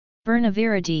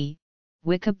Birnaviridae,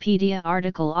 Wikipedia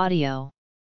article audio.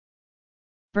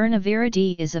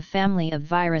 Birnaviridae is a family of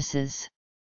viruses.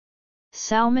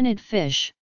 Salmonid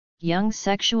fish, young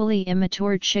sexually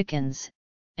immature chickens,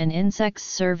 and insects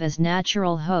serve as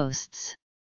natural hosts.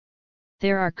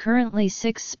 There are currently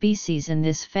 6 species in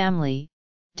this family,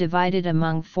 divided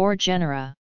among 4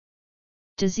 genera.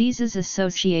 Diseases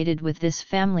associated with this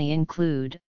family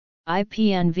include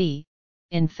IPNV,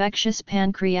 infectious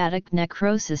pancreatic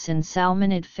necrosis in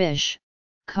salmonid fish,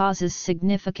 causes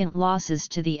significant losses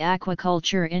to the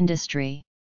aquaculture industry.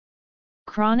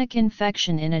 Chronic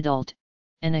infection in adult,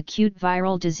 an acute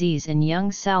viral disease in young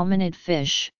salmonid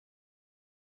fish.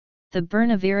 The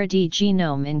Birnaviridae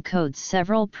genome encodes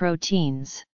several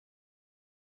proteins.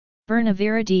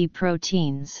 Birnaviridae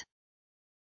proteins.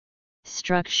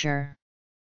 Structure.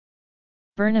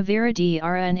 Birnaviridae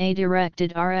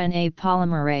RNA-directed RNA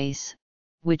polymerase,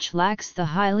 which lacks the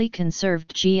highly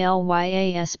conserved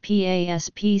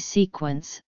GLYASP-ASP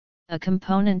sequence, a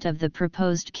component of the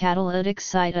proposed catalytic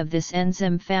site of this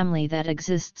enzyme family that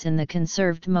exists in the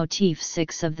conserved motif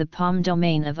 6 of the POM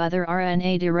domain of other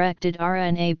RNA-directed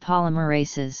RNA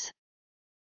polymerases.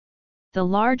 The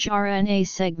large RNA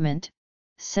segment,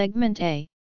 segment A,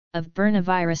 of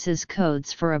Birnaviruses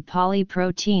codes for a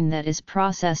polyprotein that is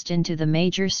processed into the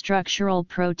major structural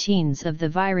proteins of the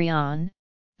virion,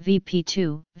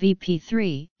 VP2,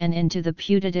 VP3, and into the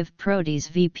putative protease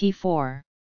VP4.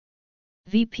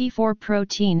 VP4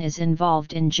 protein is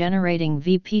involved in generating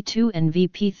VP2 and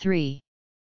VP3.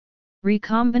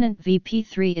 Recombinant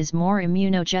VP3 is more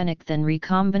immunogenic than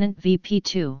recombinant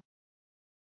VP2.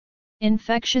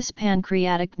 Infectious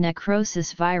pancreatic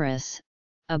necrosis virus,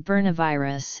 a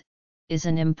Birnavirus, is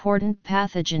an important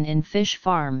pathogen in fish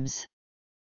farms.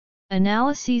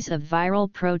 Analyses of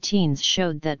viral proteins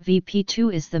showed that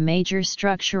VP2 is the major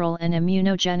structural and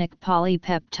immunogenic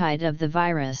polypeptide of the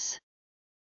virus.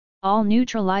 All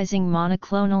neutralizing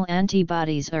monoclonal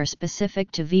antibodies are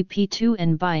specific to VP2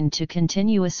 and bind to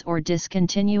continuous or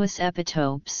discontinuous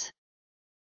epitopes.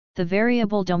 The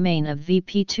variable domain of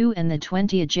VP2 and the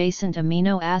 20 adjacent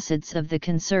amino acids of the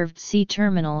conserved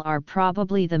C-terminal are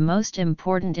probably the most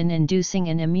important in inducing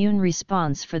an immune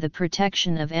response for the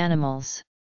protection of animals.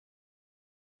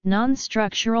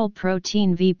 Non-structural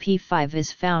protein VP5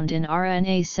 is found in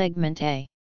RNA segment A.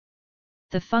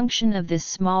 The function of this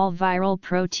small viral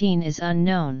protein is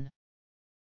unknown.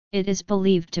 It is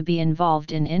believed to be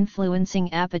involved in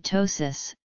influencing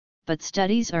apoptosis, but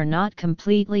studies are not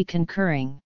completely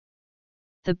concurring.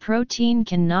 The protein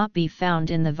cannot be found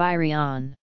in the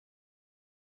virion.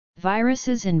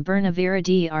 Viruses in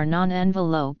Birnaviridae are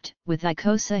non-enveloped, with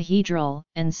icosahedral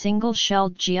and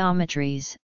single-shelled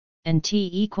geometries, and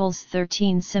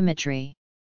T=13 symmetry.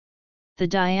 The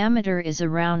diameter is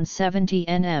around 70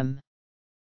 nm.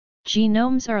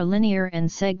 Genomes are linear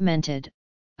and segmented,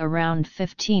 around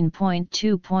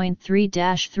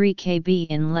 15.2.3-3 kb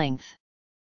in length.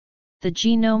 The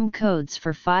genome codes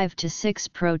for 5 to 6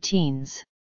 proteins.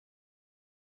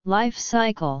 Life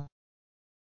cycle.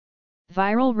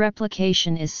 Viral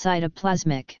replication is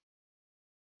cytoplasmic.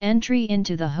 Entry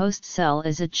into the host cell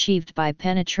is achieved by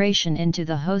penetration into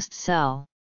the host cell.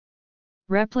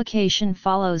 Replication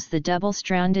follows the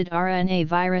double-stranded RNA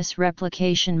virus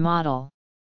replication model.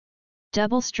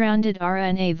 Double-stranded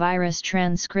RNA virus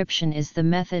transcription is the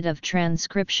method of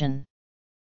transcription.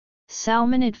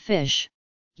 Salmonid fish,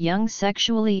 young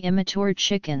sexually immature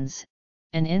chickens,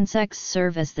 and insects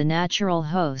serve as the natural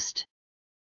host.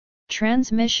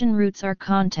 Transmission routes are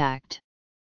contact.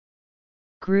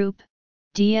 Group,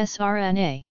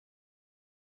 dsRNA.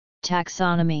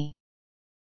 Taxonomy.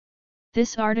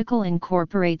 This article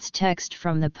incorporates text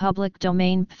from the public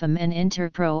domain PFAM and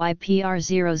Interpro IPR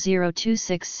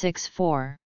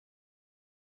 002664.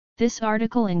 This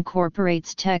article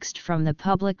incorporates text from the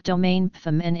public domain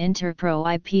PFAM and Interpro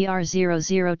IPR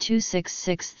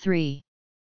 002663.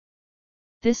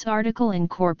 This article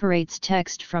incorporates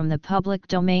text from the public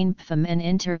domain PFAM and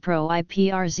Interpro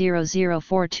IPR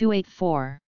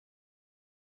 004284.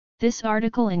 This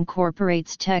article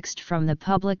incorporates text from the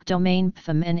public domain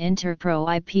PFAM and Interpro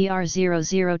IPR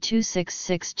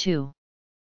 002662.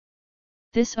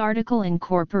 This article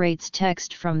incorporates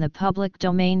text from the public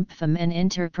domain PFAM and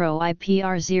Interpro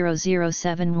IPR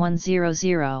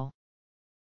 007100.